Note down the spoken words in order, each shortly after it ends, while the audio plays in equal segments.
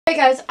Hey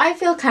guys, I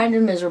feel kind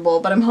of miserable,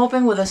 but I'm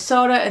hoping with a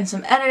soda and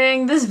some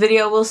editing, this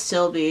video will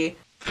still be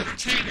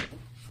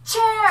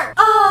chair.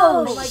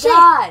 Oh my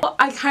god!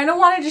 I kind of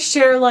wanted to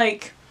share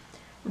like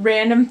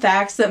random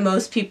facts that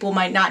most people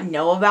might not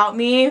know about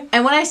me.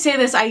 And when I say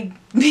this, I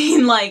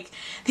mean like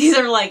these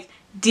are like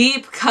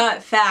deep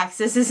cut facts.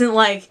 This isn't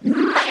like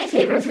my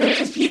favorite food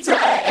is pizza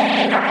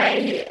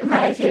and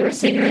my favorite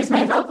singer is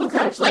my vocal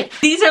coach. Like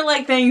these are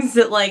like things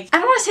that like I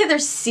don't want to say they're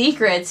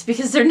secrets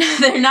because they're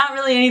not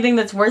really anything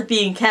that's worth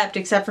being kept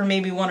except for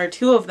maybe one or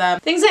two of them.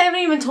 Things I haven't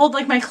even told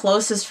like my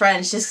closest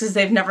friends just because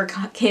they've never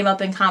came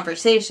up in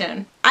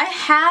conversation. I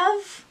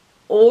have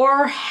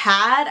or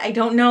had, I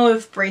don't know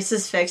if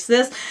braces fix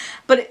this,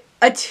 but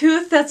a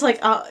tooth that's like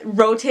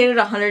rotated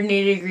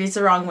 180 degrees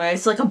the wrong way.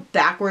 It's like a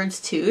backwards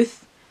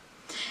tooth.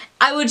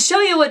 I would show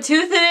you what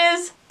tooth it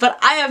is, but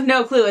I have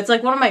no clue. It's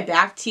like one of my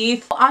back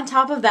teeth. On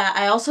top of that,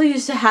 I also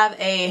used to have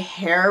a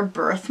hair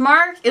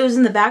birthmark. It was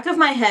in the back of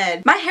my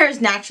head. My hair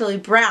is naturally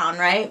brown,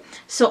 right?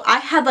 So I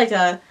had like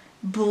a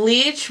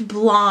bleach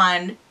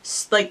blonde,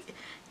 like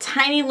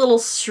tiny little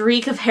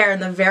streak of hair in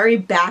the very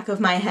back of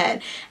my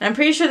head. And I'm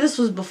pretty sure this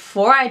was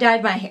before I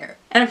dyed my hair.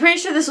 And I'm pretty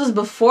sure this was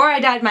before I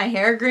dyed my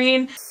hair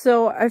green.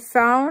 So I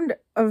found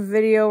a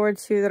video or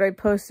two that I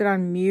posted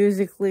on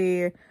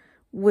Musical.ly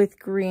with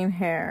green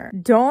hair.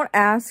 Don't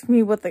ask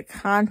me what the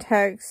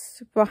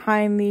context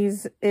behind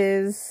these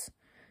is.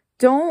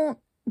 Don't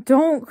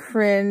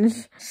cringe.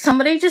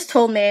 Somebody just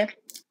told me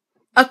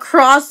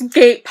across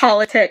gate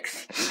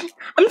politics.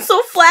 I'm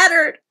so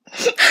flattered.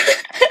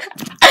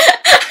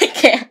 I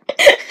can't.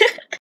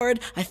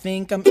 I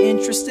think I'm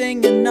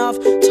interesting enough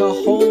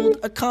to hold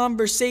a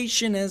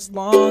conversation as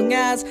long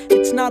as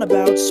it's not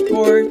about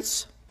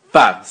sports.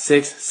 5,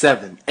 6,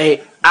 7,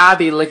 8. I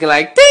be looking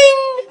like ding.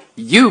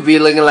 You be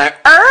looking like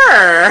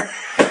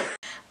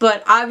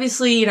But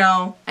obviously, you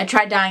know, I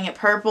tried dyeing it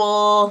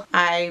purple.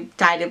 I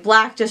dyed it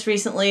black just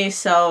recently,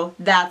 so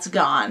that's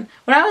gone.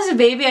 When I was a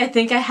baby, I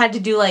think I had to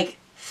do like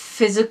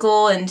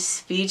physical and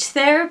speech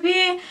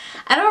therapy.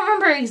 I don't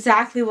remember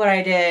exactly what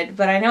I did,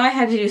 but I know I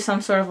had to do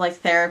some sort of like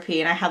therapy,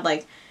 and I had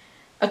like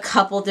a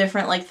couple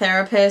different like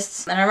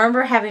therapists, and I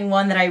remember having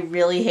one that I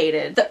really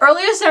hated. The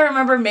earliest I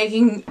remember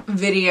making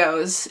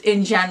videos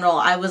in general,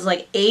 I was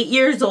like 8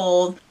 years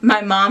old. My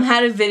mom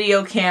had a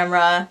video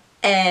camera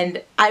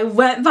and I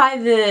went by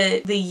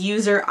the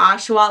user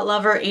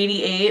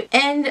OshawatLover88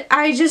 and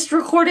I just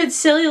recorded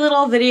silly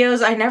little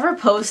videos. I never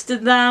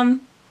posted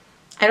them.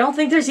 I don't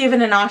think there's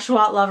even an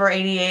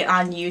OshawatLover88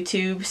 on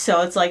YouTube,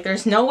 so it's like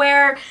there's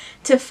nowhere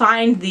to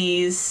find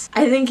these.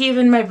 I think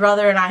even my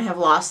brother and I have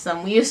lost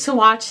them. We used to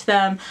watch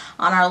them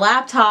on our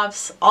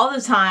laptops all the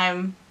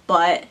time,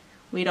 but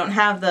we don't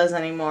have those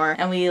anymore.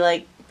 And we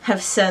like have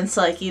since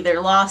like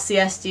either lost the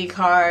SD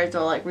cards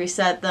or like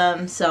reset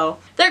them, so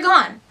they're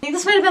gone. I think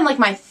this might have been like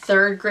my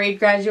 3rd grade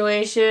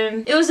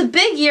graduation. It was a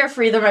big year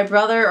for either my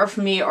brother or for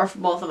me or for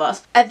both of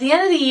us. At the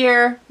end of the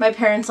year, my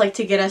parents like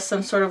to get us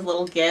some sort of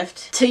little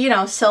gift to, you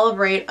know,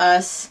 celebrate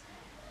us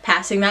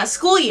passing that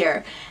school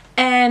year.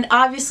 And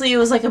obviously it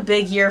was like a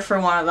big year for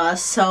one of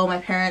us, so my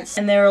parents,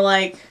 and they were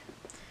like,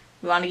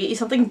 we want to get you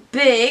something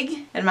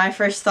big. And my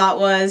first thought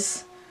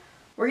was,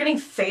 we're getting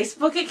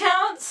Facebook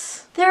accounts?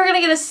 They were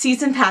gonna get us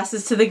season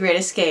passes to The Great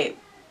Escape.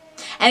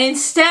 And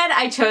instead,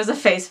 I chose a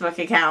Facebook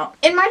account.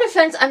 In my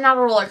defense, I'm not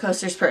a roller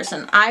coasters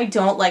person. I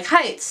don't like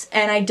heights,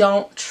 and I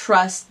don't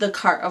trust the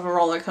cart of a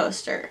roller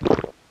coaster.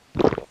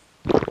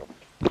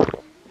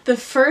 The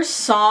first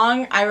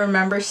song I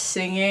remember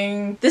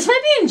singing, this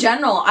might be in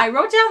general. I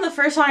wrote down the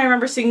first song I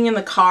remember singing in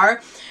the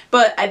car,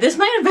 but this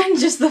might have been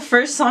just the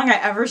first song I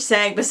ever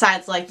sang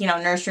besides like, you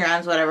know, nursery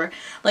rhymes, whatever.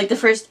 Like the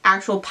first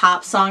actual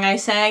pop song I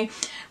sang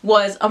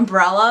was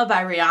Umbrella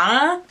by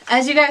Rihanna.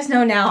 As you guys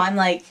know now, I'm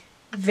like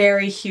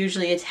very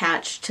hugely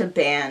attached to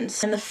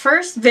bands. And the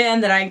first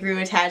band that I grew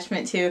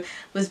attachment to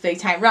was Big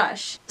Time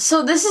Rush.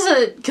 So this is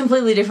a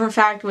completely different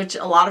fact, which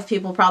a lot of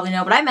people probably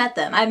know, but I met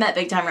them. I met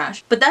Big Time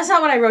Rush. But that's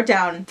not what I wrote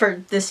down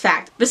for this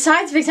fact.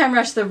 Besides Big Time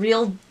Rush, the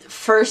real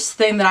first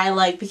thing that I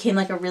like became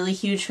like a really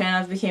huge fan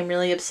of, became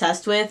really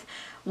obsessed with,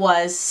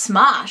 was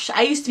Smosh.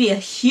 I used to be a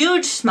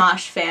huge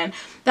Smosh fan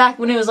back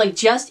when it was like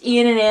just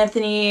Ian and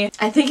Anthony.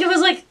 I think it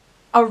was like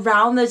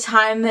around the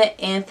time that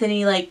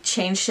Anthony like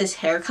changed his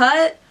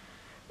haircut,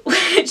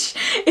 which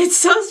it's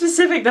so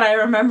specific that I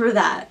remember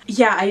that.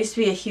 Yeah, I used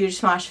to be a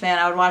huge Smosh fan.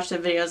 I would watch their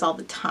videos all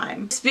the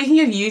time. Speaking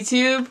of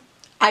YouTube,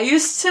 I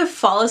used to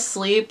fall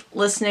asleep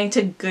listening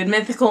to Good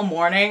Mythical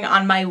Morning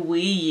on my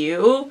Wii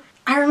U.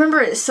 I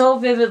remember it so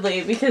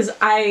vividly because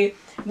I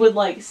would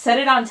like set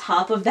it on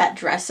top of that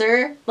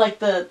dresser, like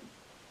the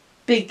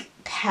big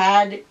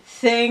pad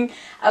thing.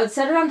 I would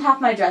set it on top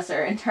of my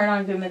dresser and turn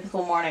on Good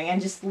Mythical Morning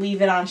and just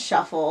leave it on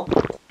shuffle.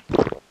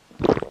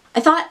 I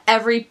thought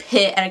every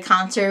pit at a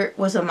concert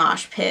was a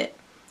mosh pit.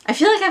 I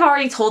feel like I've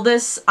already told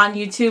this on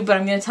YouTube, but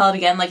I'm gonna tell it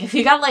again. Like if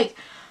you got like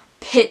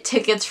pit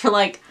tickets for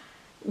like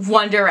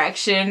One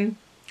Direction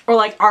or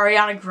like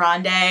Ariana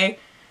Grande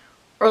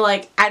or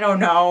like, I don't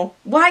know.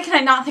 Why can I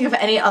not think of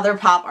any other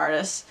pop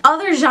artists?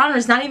 Other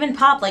genres, not even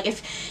pop. Like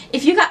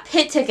if you got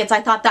pit tickets,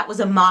 I thought that was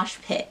a mosh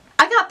pit.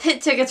 I got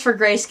pit tickets for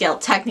Grayscale,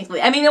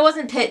 technically. I mean, it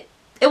wasn't pit,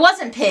 it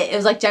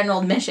was like general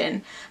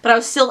admission, but I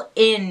was still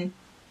in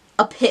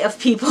a pit of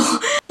people.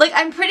 Like,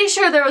 I'm pretty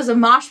sure there was a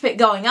mosh pit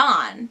going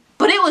on,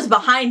 but it was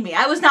behind me.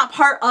 I was not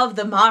part of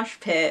the mosh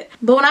pit.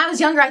 But when I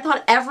was younger, I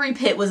thought every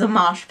pit was a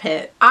mosh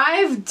pit.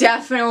 I've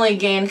definitely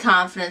gained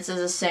confidence as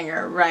a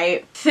singer,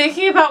 right?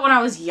 Thinking about when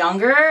I was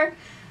younger,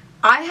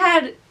 I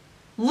had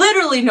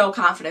literally no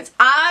confidence.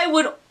 I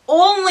would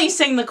only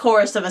sing the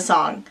chorus of a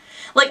song.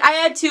 Like, I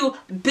had to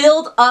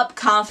build up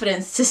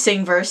confidence to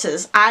sing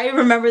verses. I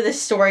remember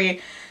this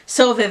story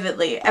so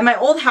vividly. At my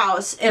old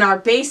house, in our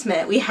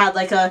basement, we had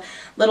like a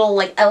little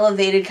like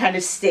elevated kind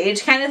of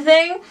stage kind of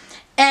thing.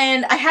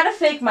 And I had a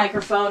fake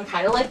microphone,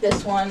 kind of like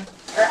this one.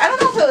 Or I don't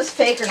know if it was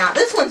fake or not.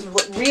 This one's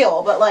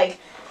real, but like,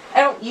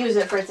 I don't use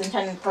it for its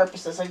intended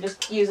purposes. I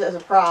just use it as a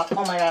prop.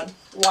 Oh my god,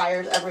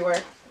 wires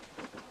everywhere.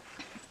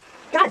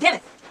 God damn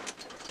it.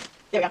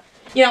 There we go.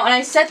 You know, and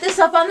I set this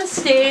up on the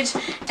stage,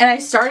 and I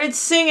started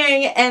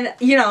singing, and,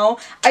 you know,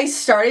 I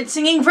started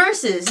singing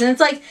verses. And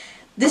it's like,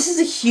 this is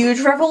a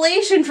huge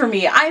revelation for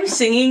me. I'm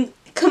singing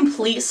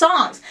complete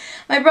songs.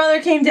 My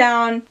brother came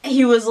down,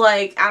 he was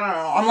like, I don't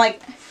know, I'm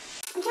like,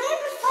 I'm doing a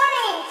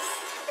performance.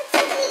 It's a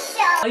TV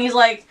show. and he's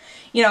like,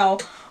 you know,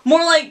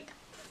 more like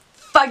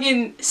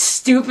fucking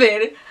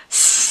stupid,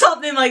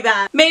 something like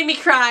that. Made me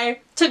cry.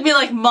 Took me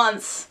like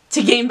months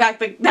to gain back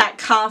that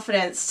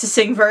confidence to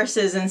sing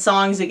verses and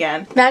songs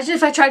again. Imagine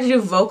if I tried to do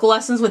vocal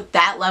lessons with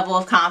that level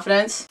of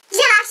confidence. Josh,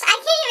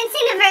 I can't even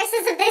sing the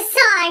verses of this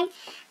song.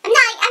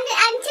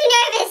 I'm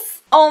too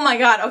nervous. Oh my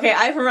god, okay,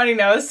 I have a runny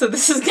nose, so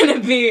this is gonna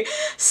be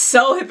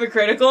so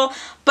hypocritical,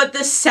 but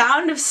the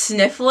sound of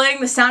sniffling,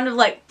 the sound of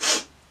like,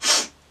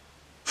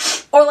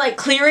 or like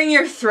clearing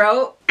your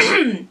throat,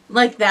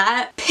 like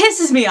that,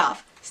 pisses me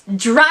off.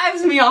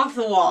 Drives me off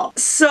the wall.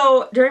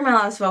 So, during my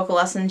last vocal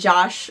lesson,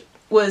 Josh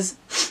was,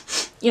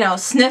 you know,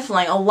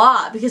 sniffling a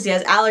lot because he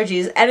has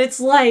allergies, and it's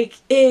like,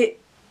 it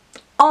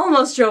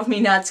almost drove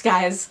me nuts,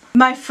 guys.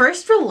 My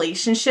first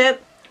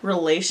relationship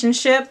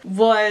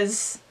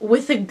was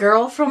with a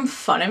girl from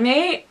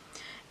Funimate,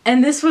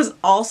 and this was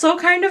also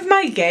kind of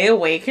my gay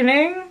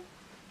awakening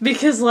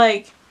because,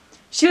 like,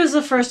 she was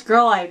the first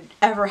girl I'd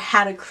ever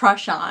had a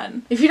crush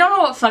on. If you don't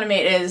know what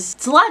Funimate is,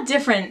 it's a lot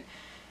different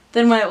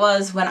than what it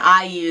was when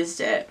I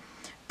used it.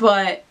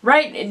 But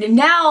right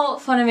now,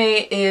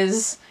 Funimate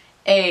is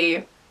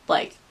a,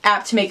 like,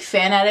 app to make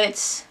fan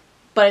edits,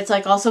 but it's,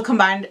 like, also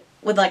combined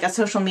with, like, a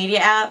social media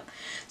app.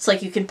 So,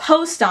 like, you can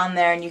post on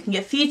there and you can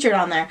get featured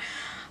on there.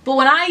 But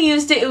when I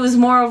used it, it was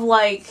more of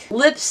like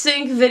lip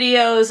sync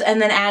videos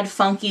and then add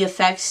funky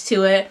effects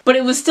to it. But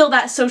it was still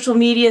that social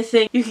media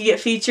thing. You could get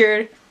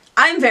featured.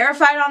 I'm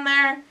verified on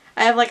there.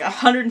 I have like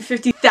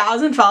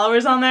 150,000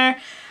 followers on there.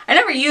 I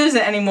never use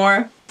it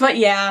anymore. But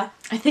yeah,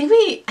 I think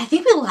we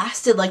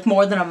lasted like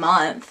more than a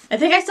month. I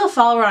think I still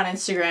follow her on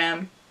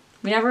Instagram.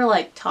 We never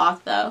like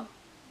talk though.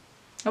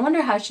 I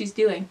wonder how she's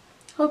doing.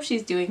 Hope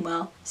she's doing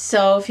well.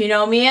 So if you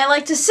know me, I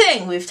like to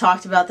sing. We've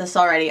talked about this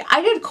already.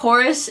 I did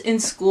chorus in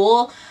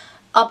school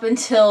up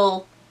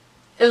until,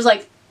 it was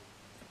like,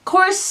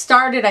 chorus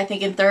started I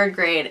think in 3rd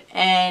grade,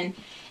 and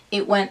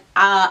it went,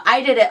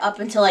 I did it up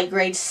until like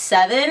grade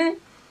 7,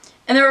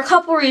 and there were a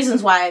couple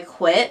reasons why I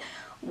quit.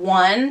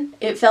 One,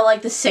 it felt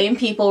like the same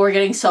people were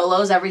getting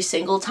solos every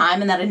single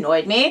time, and that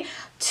annoyed me.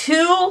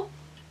 2,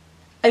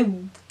 I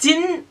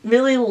didn't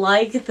really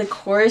like the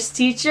chorus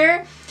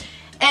teacher.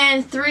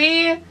 And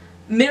 3,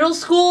 middle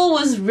school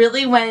was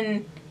really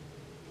when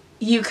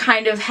you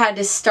kind of had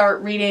to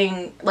start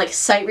reading, like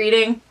sight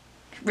reading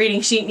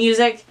sheet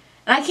music.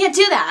 And I can't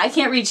do that. I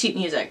can't read sheet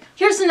music.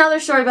 Here's another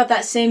story about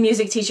that same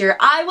music teacher.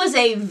 I was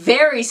a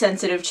very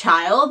sensitive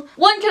child.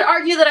 One could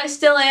argue that I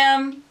still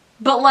am,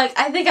 but like,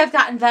 I think I've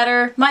gotten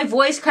better. My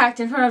voice cracked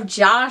in front of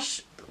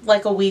Josh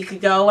like a week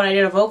ago when I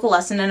did a vocal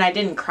lesson, and I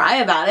didn't cry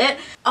about it.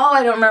 Oh,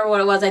 I don't remember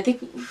what it was. I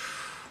think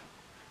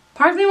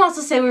part of me wants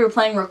to say we were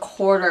playing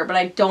recorder, but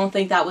I don't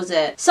think that was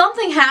it.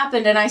 Something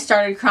happened and I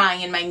started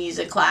crying in my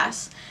music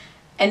class.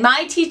 And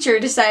my teacher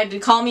decided to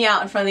call me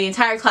out in front of the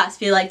entire class,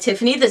 be like,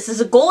 Tiffany, this is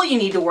a goal you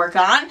need to work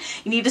on.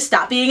 You need to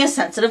stop being a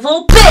sensitive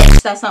little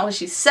bitch. That's not what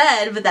she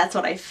said, but that's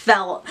what I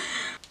felt.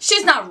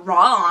 She's not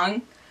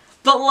wrong,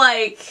 but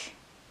like,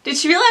 did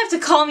she really have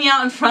to call me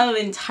out in front of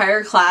the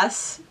entire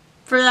class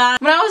for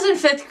that? When I was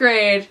in 5th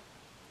grade,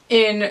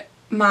 in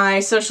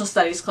my social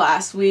studies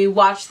class, we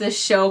watched this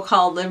show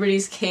called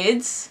Liberty's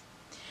Kids,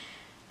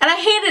 and I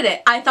hated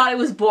it. I thought it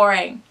was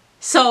boring.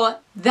 So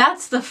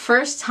that's the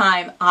first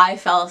time I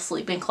fell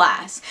asleep in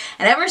class.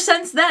 And ever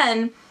since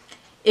then,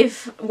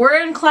 if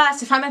I'm in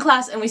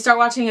class and we start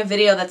watching a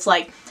video that's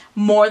like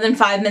more than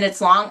 5 minutes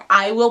long,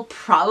 I will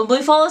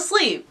probably fall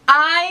asleep.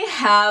 I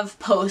have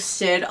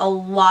posted a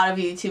lot of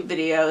YouTube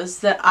videos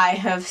that I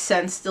have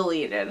since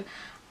deleted.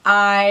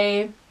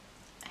 I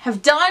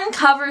have done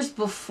covers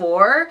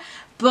before,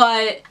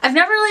 but I've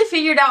never really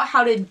figured out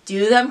how to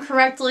do them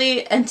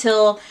correctly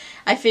until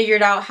I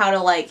figured out how to,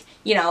 like,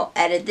 you know,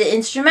 edit the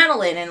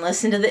instrumental in and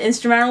listen to the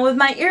instrumental with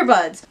my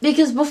earbuds.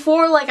 Because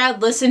before, like,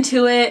 I'd listen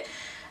to it,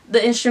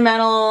 the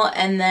instrumental,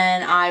 and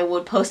then I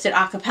would post it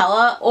a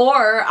cappella,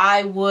 or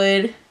I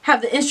would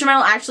have the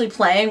instrumental actually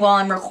playing while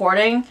I'm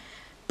recording,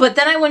 but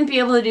then I wouldn't be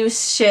able to do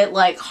shit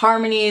like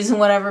harmonies and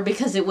whatever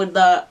because it would,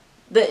 the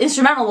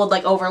instrumental would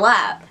like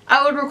overlap.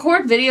 I would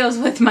record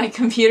videos with my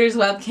computer's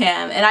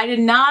webcam,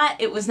 and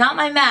it was not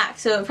my Mac,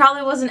 so it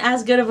probably wasn't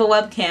as good of a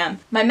webcam.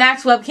 My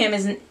Mac's webcam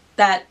isn't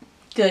that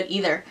good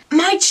either.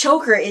 My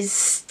choker is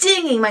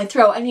stinging my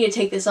throat. I need to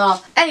take this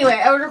off. Anyway,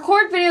 I would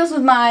record videos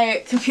with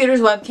my computer's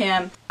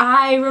webcam.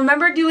 I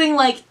remember doing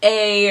like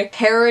a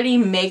parody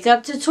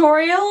makeup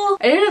tutorial.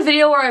 I did a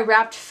video where I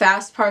rapped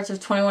fast parts of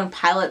 21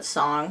 Pilots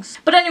songs.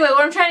 But anyway,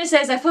 what I'm trying to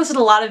say is I posted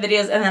a lot of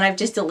videos and then I've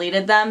just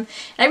deleted them. And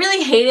I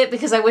really hate it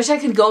because I wish I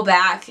could go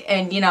back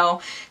and, you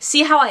know,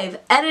 see how I've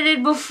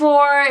edited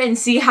before and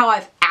see how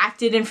I've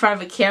acted in front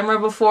of a camera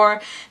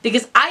before,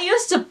 because I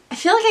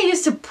feel like I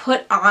used to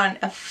put on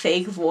a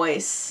fake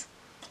voice.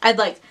 I'd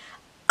like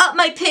up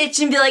my pitch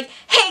and be like,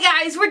 hey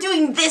guys, we're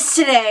doing this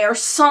today or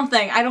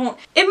something. It might have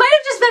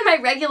just been my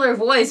regular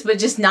voice, but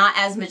just not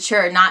as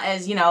mature, not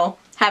as, you know,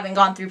 haven't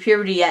gone through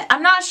puberty yet.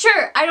 I'm not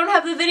sure. I don't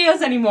have the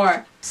videos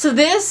anymore. So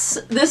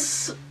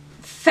this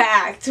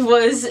fact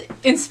was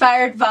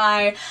inspired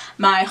by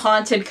my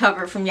haunted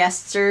cover from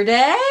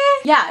yesterday.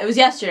 Yeah, it was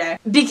yesterday.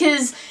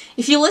 Because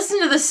if you listen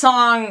to the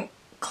song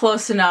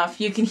close enough,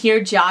 you can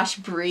hear Josh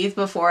breathe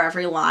before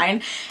every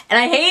line, and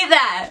I hate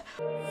that.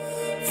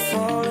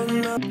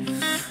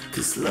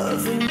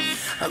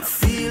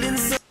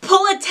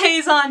 Pull a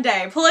Tay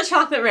day, pull a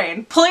chocolate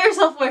rain, pull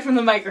yourself away from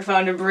the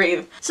microphone to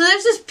breathe. So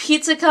there's this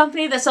pizza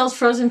company that sells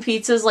frozen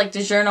pizzas like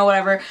DiGiorno,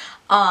 whatever,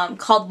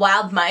 called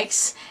Wild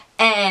Mike's.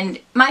 And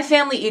my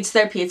family eats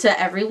their pizza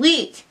every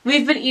week.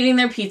 We've been eating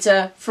their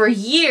pizza for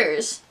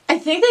years. I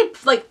think they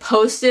like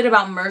posted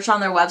about merch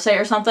on their website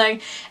or something.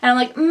 And I'm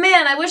like,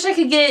 man, I wish I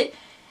could get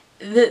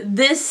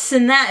this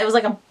and that. It was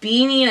like a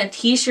beanie and a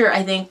t-shirt,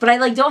 I think. But I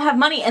like don't have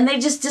money. And they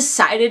just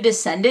decided to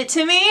send it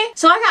to me.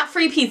 So I got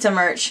free pizza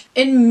merch.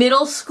 In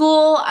middle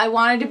school, I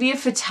wanted to be a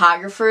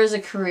photographer as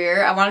a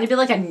career. I wanted to be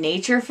like a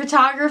nature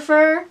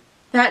photographer.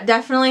 That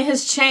definitely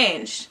has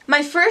changed.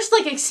 My first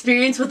like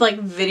experience with like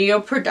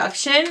video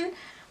production,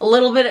 a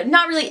little bit,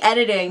 not really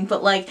editing,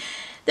 but like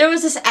there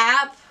was this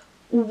app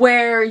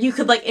where you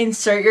could like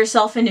insert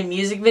yourself into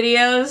music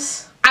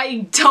videos.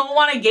 I don't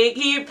want to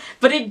gatekeep,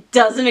 but it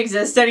doesn't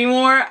exist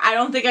anymore. I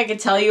don't think I could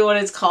tell you what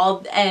it's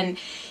called, and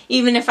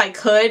even if I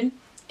could,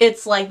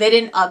 it's like they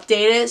didn't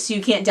update it, so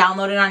you can't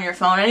download it on your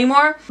phone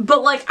anymore.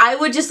 But like I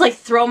would just like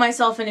throw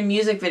myself into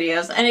music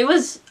videos, and it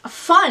was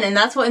fun, and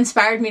that's what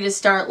inspired me to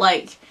start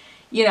like,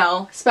 you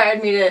know,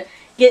 inspired me to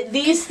get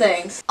these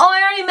things. Oh,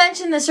 I already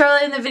mentioned this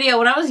earlier in the video.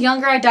 When I was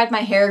younger, I dyed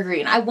my hair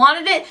green. I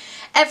wanted it,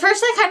 at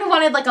first I kind of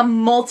wanted like a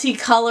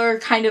multicolor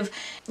kind of,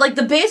 like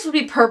the base would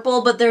be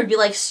purple, but there would be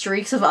like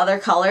streaks of other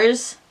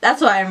colors.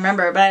 That's what I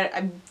remember, but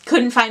I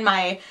couldn't find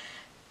my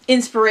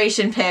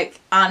inspiration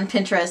pic on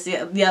Pinterest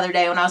the other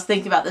day when I was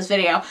thinking about this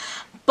video.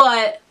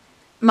 But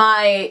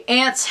my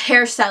aunt's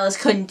hairstylist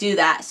couldn't do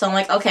that. So I'm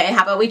like, okay,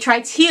 how about we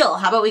try teal?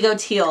 How about we go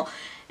teal?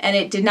 And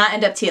it did not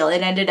end up teal,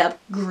 it ended up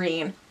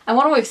green. I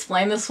want to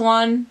explain this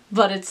one,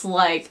 but it's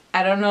like,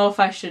 I don't know if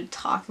I should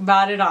talk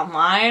about it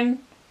online.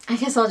 I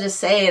guess I'll just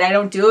say it. I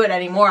don't do it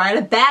anymore. I had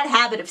a bad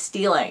habit of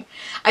stealing.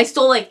 I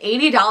stole like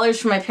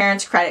 $80 from my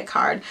parents' credit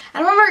card. I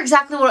don't remember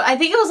exactly what, I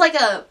think it was like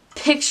a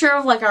picture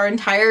of like our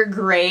entire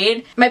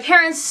grade. My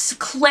parents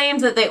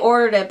claimed that they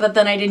ordered it, but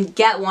then I didn't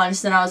get one,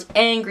 so then I was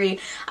angry.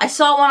 I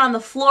saw one on the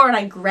floor and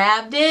I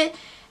grabbed it,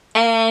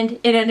 and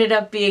it ended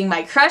up being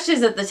my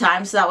crush's at the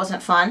time, so that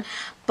wasn't fun.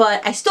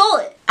 But I stole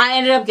it. I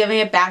ended up giving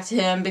it back to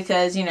him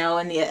because, you know,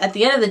 at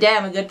the end of the day,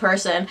 I'm a good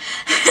person.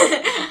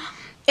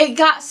 It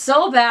got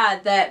so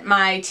bad that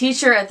my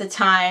teacher at the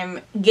time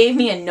gave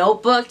me a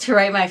notebook to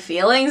write my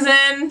feelings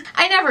in.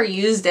 I never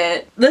used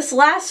it. This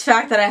last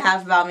fact that I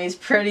have about me is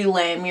pretty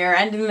lame. You're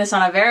ending this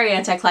on a very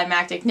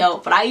anticlimactic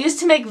note, but I used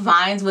to make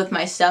vines with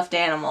my stuffed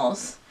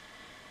animals.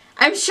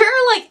 I'm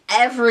sure like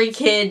every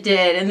kid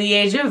did in the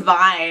age of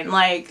Vine.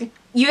 Like,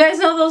 you guys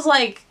know those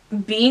like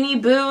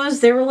Beanie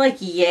Boos? They were like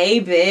yay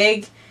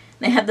big.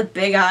 They had the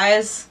big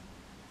eyes.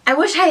 I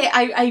wish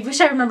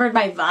I remembered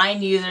my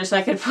Vine user so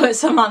I could put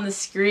some on the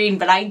screen,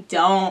 but I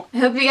don't. I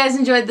hope you guys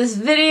enjoyed this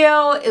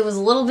video. It was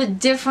a little bit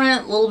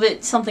different, a little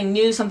bit something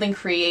new, something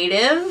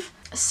creative.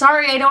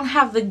 Sorry I don't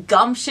have the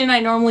gumption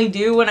I normally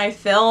do when I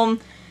film.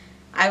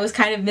 I was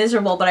kind of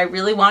miserable, but I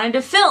really wanted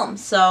to film,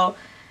 so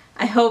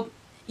I hope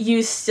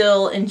you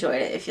still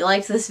enjoyed it. If you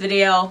liked this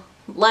video,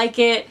 like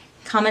it,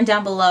 comment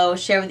down below,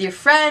 share with your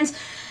friends,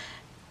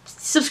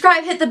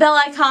 subscribe, hit the bell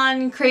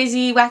icon,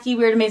 crazy, wacky,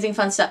 weird, amazing,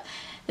 fun stuff.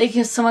 Thank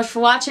you so much for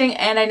watching,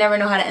 and I never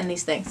know how to end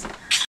these things.